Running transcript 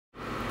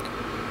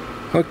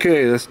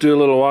Okay, let's do a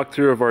little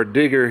walkthrough of our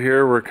digger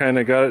here. We're kind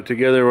of got it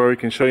together where we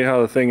can show you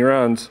how the thing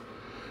runs.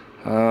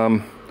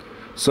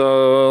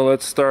 So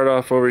let's start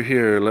off over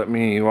here. Let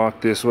me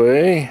walk this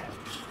way.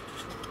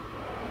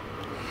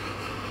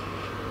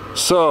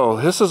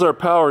 So this is our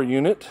power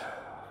unit.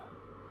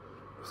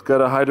 It's got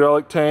a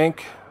hydraulic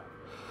tank.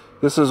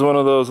 This is one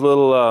of those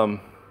little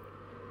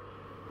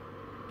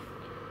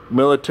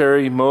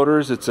military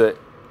motors. It's a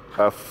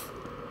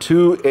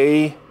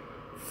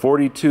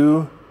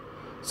 2A42.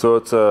 So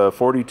it's a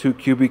 42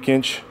 cubic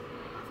inch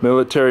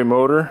military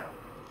motor,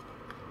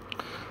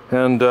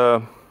 and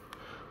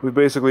we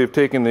basically have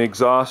taken the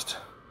exhaust.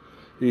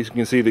 You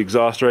can see the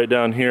exhaust right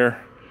down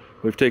here.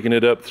 We've taken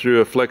it up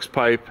through a flex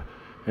pipe,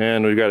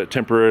 and we've got it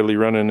temporarily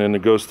running, and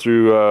it goes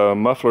through a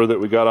muffler that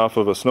we got off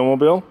of a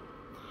snowmobile.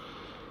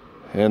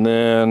 And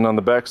then on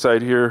the back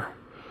side here,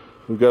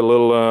 we've got a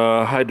little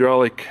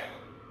hydraulic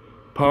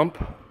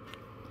pump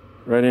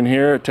right in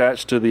here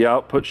attached to the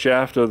output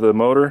shaft of the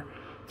motor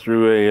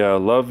through a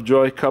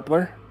Lovejoy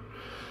coupler,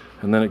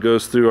 and then it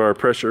goes through our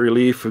pressure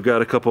relief. We've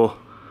got a couple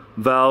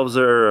valves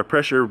or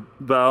pressure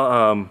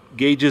valve,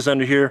 gauges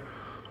under here.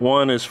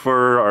 One is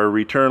for our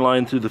return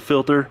line through the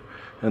filter,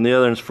 and the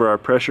other is for our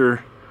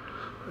pressure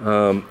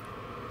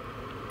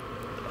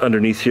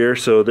underneath here.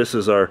 So this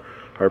is our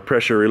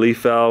pressure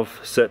relief valve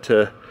set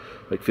to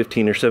like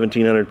 15 or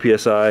 1700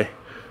 psi,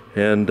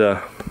 and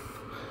so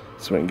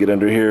I can get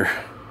under here.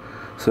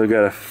 So we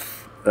got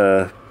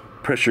a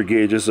pressure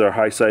gauge. This is our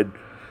high side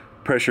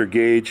pressure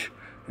gauge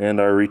and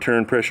our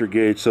return pressure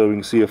gauge, so we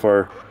can see if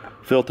our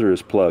filter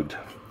is plugged.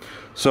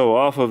 So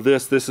off of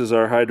this is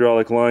our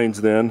hydraulic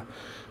lines then,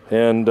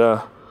 and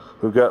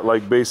we've got,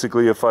 like,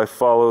 basically, if I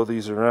follow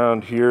these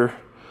around here,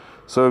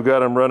 so we've got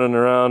them running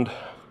around,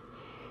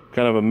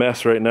 kind of a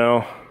mess right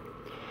now,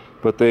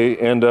 but they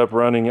end up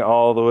running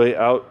all the way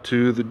out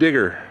to the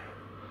digger.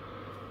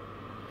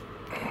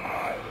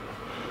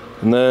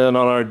 And then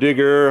on our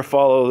digger,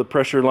 follow the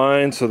pressure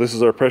lines. So this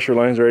is our pressure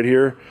lines right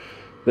here.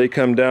 They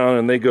come down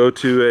and they go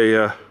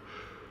to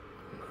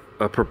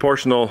a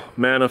proportional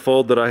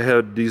manifold that I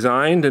had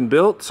designed and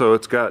built. So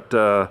it's got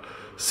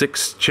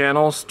 6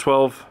 channels,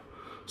 12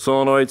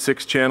 solenoid,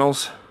 6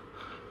 channels.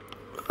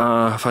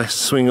 If I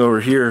swing over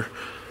here,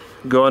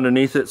 go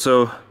underneath it.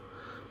 So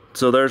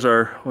there's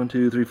our 1,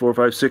 2, 3, 4,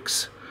 5,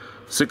 6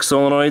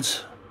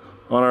 solenoids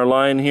on our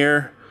line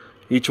here.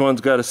 Each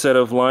one's got a set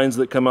of lines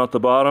that come out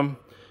the bottom.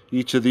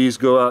 Each of these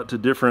go out to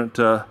different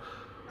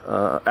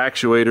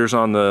actuators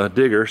on the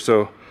digger.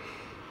 So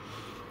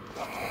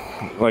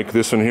like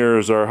this one here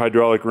is our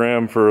hydraulic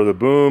ram for the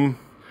boom,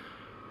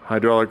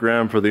 hydraulic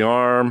ram for the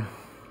arm,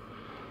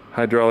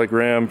 hydraulic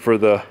ram for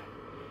the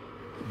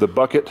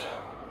bucket,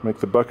 make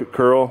the bucket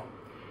curl,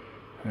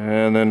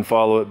 and then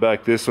follow it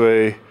back this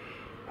way.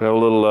 We have a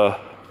little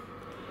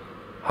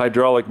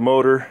hydraulic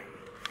motor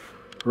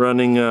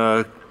running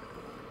a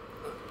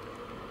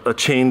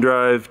chain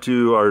drive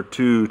to our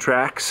 2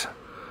 tracks.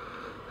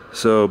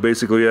 So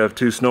basically we have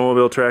 2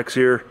 snowmobile tracks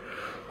here.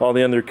 All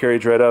the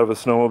undercarriage right out of a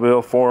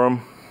snowmobile for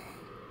them.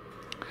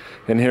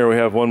 And here we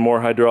have one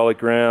more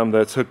hydraulic ram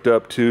that's hooked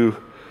up to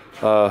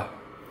the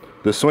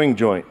swing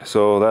joint.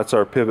 So that's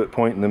our pivot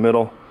point in the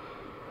middle,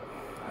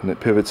 and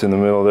it pivots in the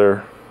middle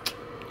there.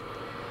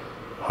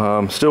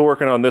 Still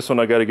working on this one.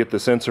 I got to get the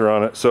sensor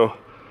on it. So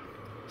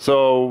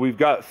we've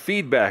got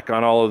feedback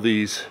on all of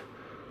these.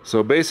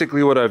 So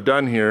basically what I've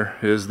done here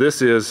is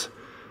this is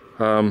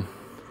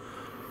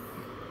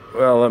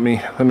well, let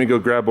me go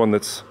grab one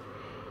that's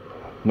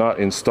not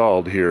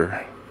installed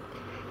here.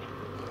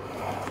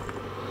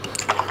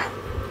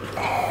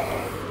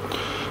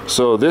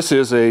 So this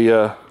is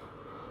a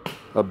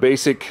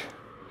basic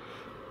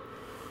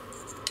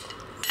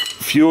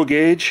fuel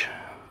gauge.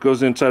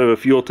 Goes inside of a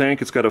fuel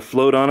tank. It's got a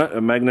float on it, a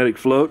magnetic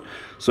float.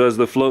 So as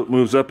the float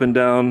moves up and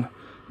down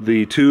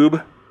the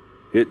tube,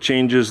 it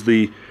changes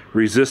the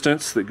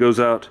resistance that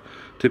goes out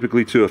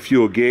typically to a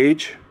fuel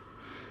gauge.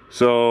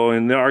 So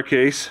in our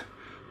case,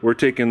 we're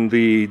taking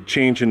the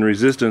change in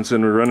resistance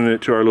and we're running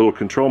it to our little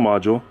control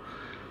module,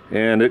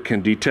 and it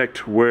can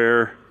detect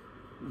where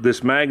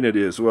this magnet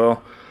is.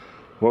 Well,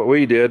 what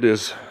we did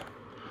is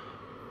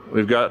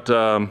we've got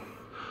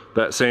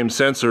that same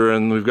sensor,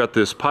 and we've got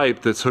this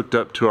pipe that's hooked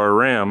up to our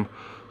ram.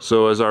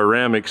 So as our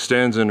ram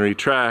extends and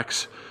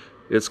retracts,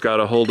 it's got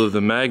a hold of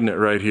the magnet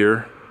right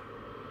here.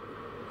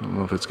 I don't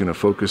know if it's going to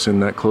focus in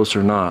that close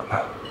or not.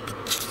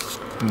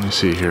 Let me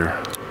see here.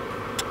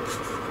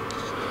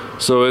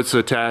 So it's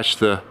attached,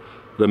 the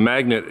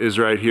magnet is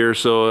right here,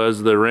 so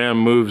as the ram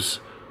moves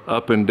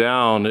up and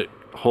down, it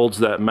holds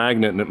that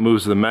magnet and it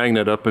moves the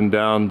magnet up and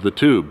down the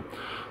tube.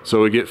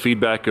 So we get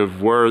feedback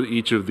of where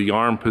each of the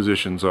arm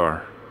positions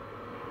are.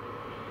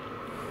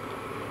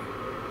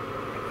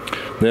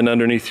 Then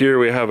underneath here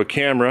we have a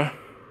camera.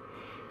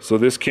 So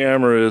this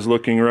camera is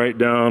looking right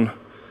down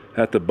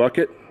at the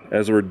bucket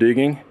as we're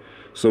digging,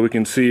 so we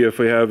can see if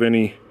we have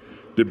any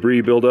debris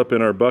build up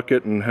in our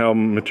bucket and how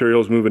material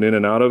is moving in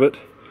and out of it.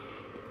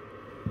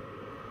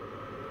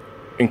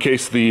 In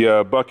case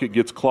the bucket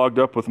gets clogged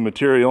up with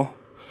material,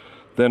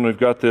 then we've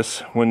got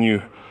this, when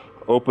you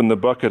open the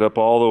bucket up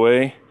all the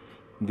way,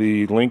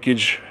 the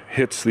linkage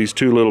hits these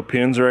two little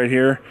pins right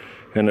here,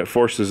 and it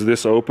forces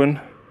this open.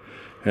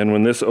 And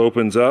when this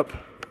opens up,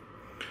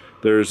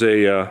 there's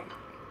a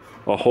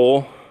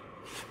hole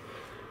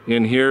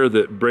in here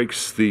that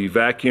breaks the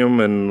vacuum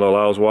and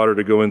allows water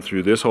to go in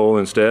through this hole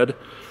instead,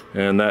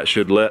 and that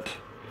should let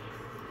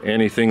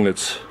anything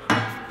that's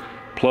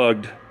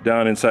plugged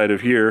down inside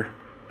of here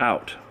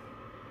out.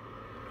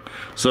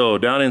 So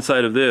down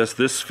inside of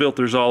this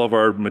filters all of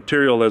our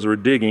material as we're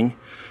digging.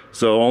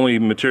 So only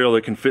material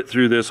that can fit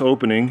through this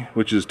opening,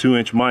 which is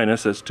 2"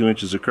 minus, that's 2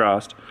 inches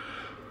across,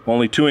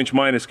 only 2"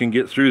 minus can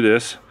get through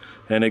this,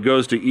 and it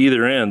goes to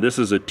either end. This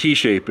is a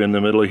T-shape in the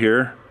middle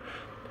here,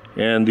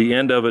 and the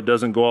end of it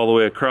doesn't go all the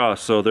way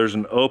across, so there's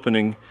an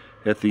opening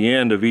at the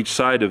end of each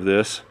side of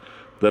this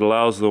that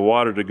allows the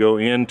water to go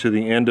into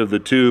the end of the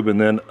tube and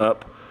then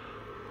up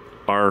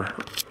our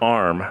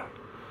arm.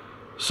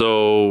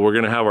 So we're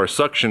going to have our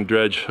suction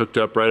dredge hooked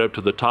up right up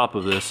to the top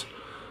of this.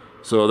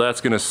 So that's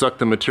going to suck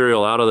the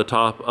material out of the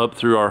top up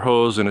through our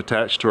hose and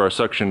attach to our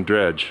suction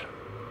dredge.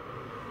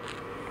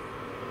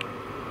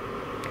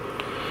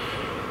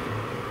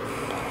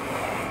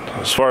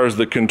 As far as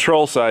the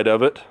control side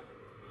of it,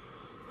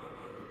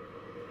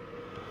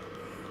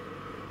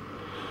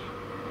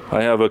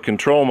 I have a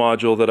control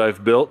module that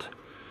I've built.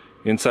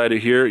 Inside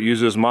of here it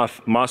uses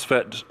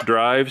MOSFET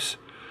drives,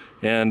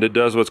 and it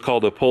does what's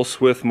called a pulse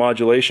width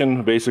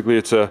modulation. Basically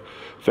it's a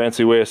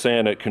fancy way of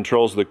saying it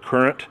controls the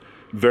current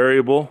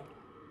variable.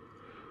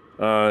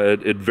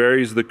 It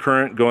varies the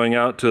current going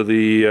out to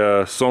the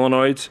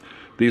solenoids.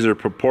 These are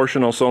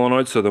proportional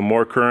solenoids, so the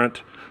more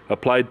current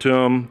applied to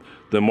them,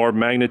 the more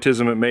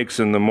magnetism it makes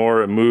and the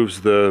more it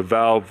moves the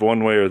valve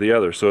one way or the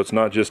other. So it's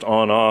not just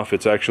on off,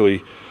 it's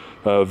actually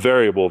a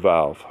variable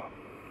valve.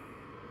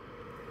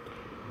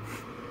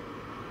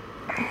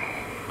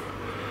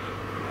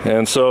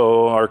 And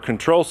so our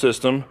control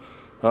system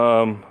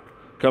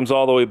comes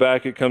all the way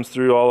back. It comes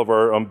through all of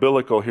our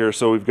umbilical here.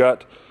 So we've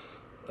got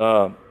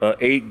an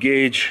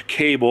 8-gauge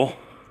cable.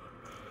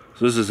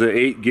 So this is an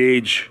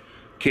 8-gauge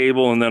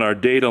cable, and then our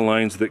data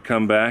lines that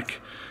come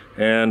back.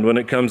 And when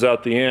it comes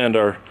out the end,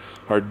 our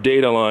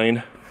data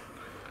line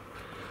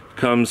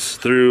comes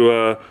through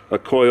a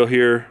coil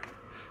here,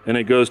 and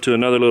it goes to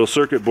another little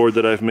circuit board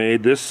that I've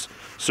made. This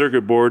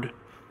circuit board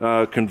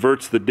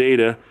converts the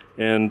data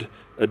and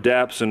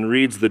adapts and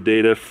reads the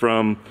data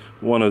from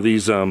one of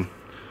these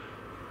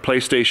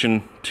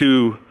PlayStation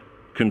 2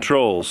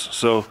 controls.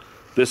 So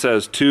this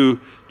has 2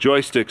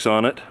 joysticks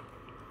on it.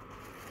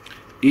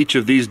 Each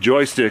of these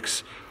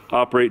joysticks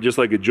operate just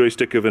like a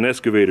joystick of an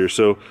excavator.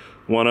 So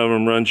one of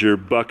them runs your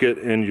bucket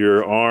and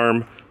your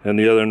arm, and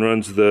the other one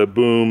runs the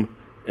boom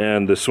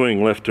and the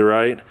swing left to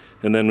right.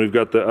 And then we've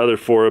got the other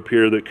 4 up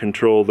here that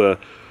control the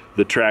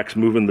tracks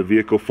moving the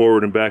vehicle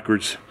forward and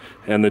backwards,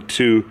 and the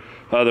 2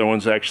 other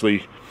ones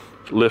actually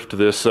lift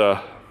this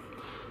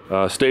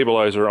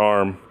stabilizer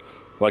arm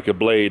like a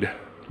blade,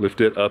 lift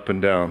it up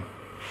and down.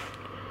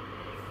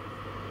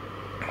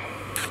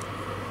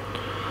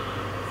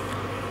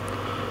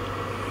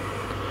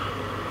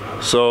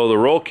 So the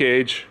roll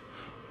cage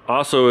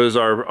also is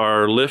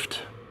our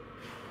lift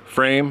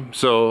frame.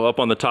 So up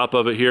on the top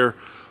of it here,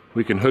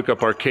 we can hook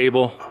up our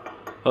cable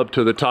up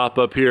to the top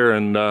up here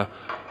and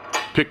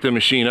pick the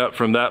machine up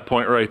from that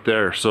point right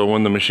there. So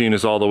when the machine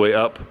is all the way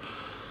up,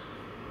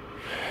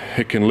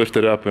 it can lift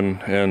it up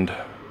and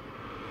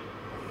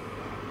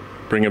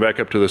bring it back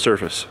up to the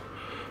surface.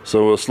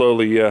 So we'll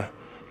slowly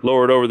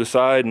lower it over the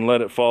side and let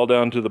it fall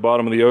down to the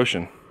bottom of the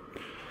ocean.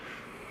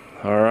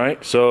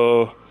 Alright,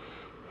 so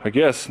I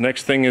guess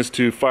next thing is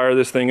to fire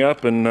this thing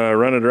up and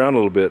run it around a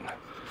little bit.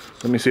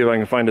 Let me see if I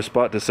can find a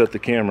spot to set the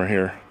camera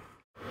here.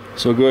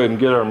 So go ahead and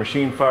get our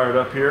machine fired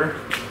up here.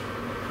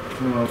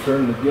 And I'll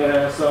turn the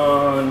gas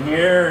on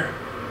here.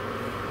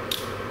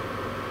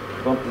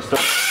 Bump the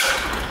start.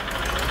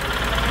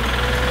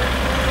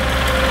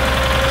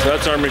 So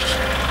that's our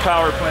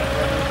power plant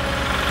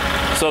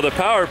running. So the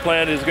power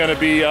plant is going to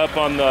be up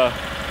on the...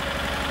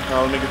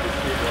 Oh, let me get this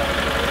cable out of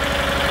here.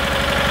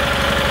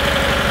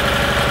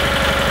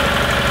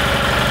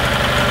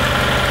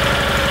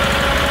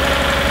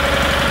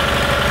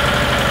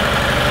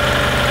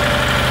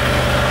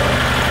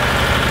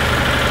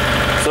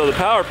 So the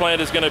power plant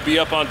is going to be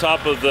up on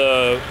top of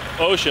the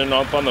ocean,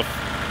 up on the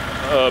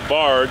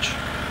barge.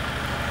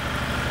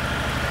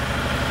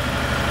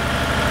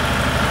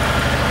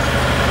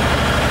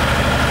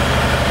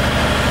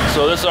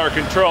 So this is our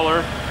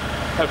controller.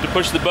 Have to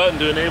push the button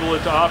to enable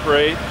it to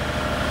operate,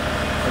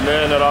 and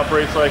then it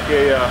operates like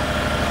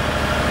a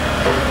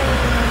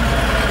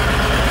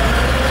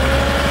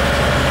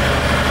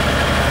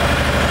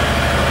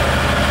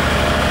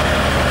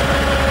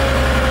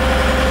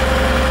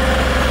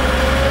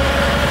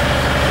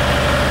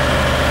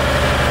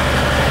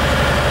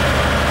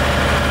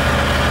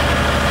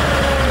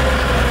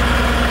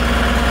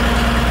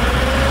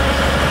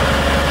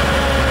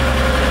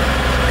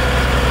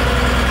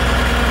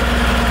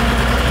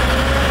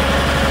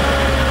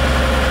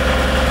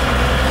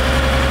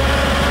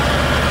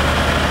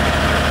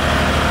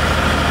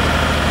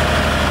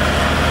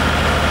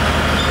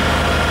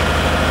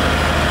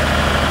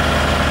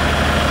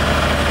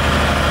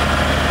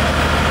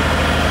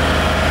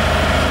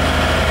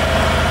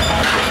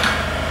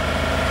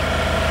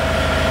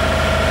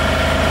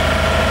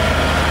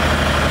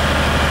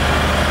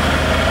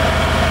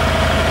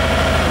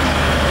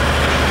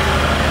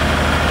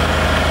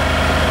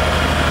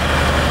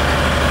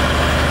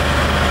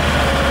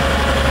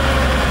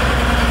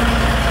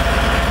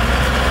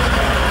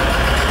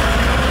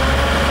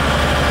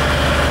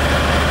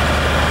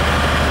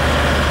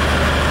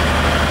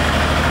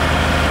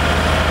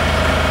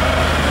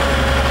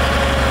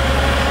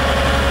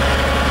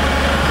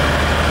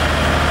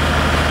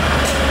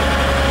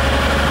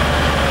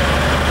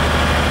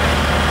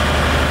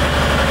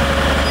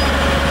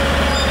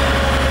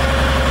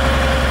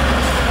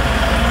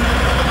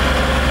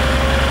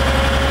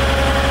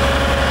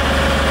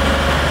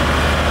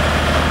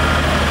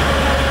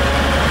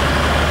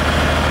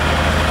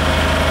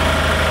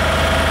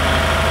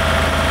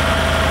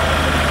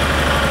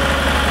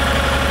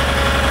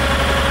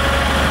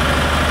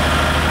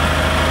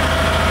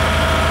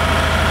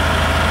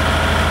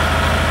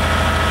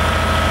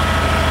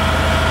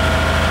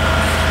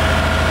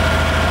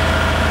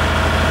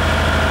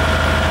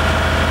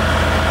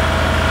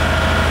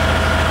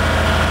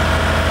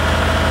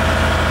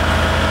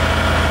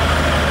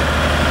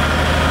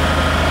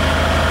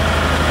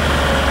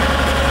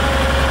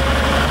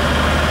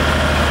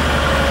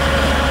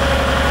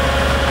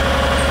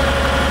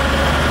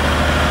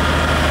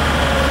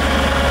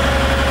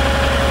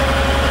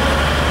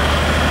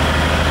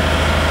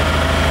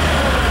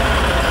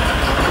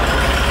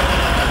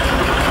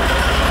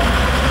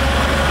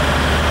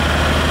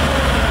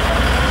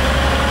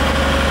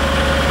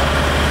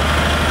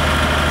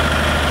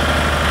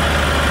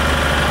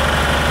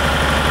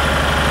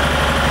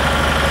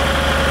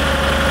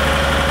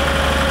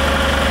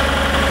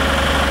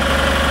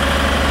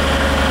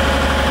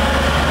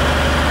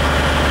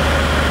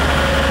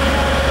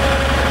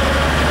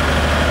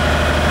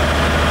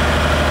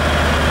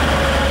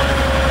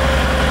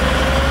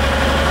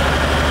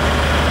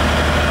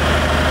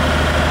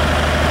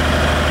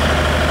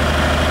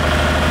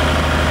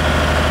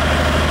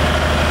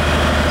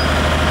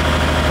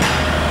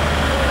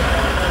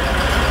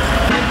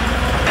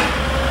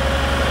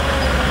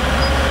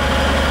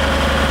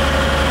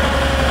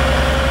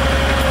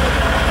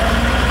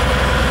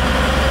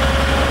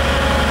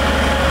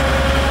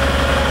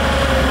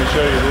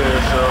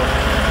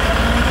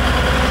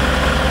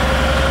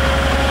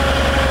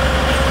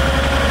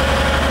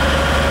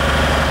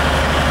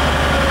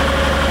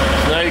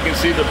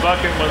see the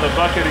bucket, when the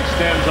bucket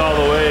extends all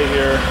the way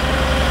here,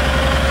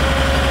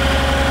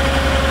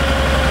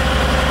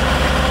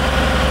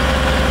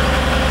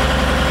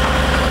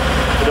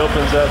 it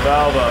opens that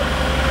valve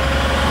up.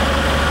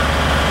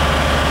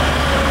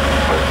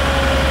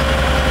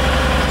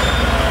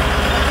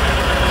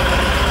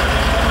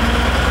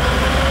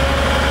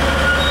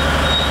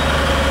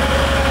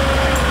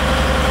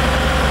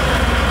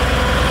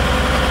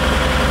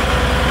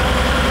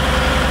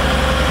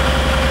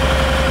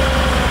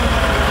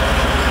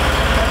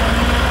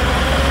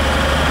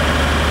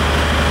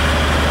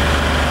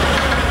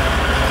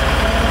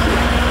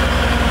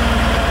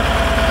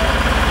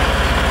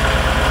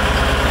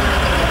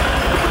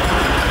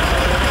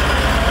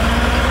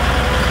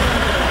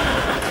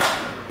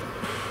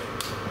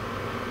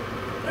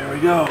 There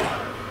we go.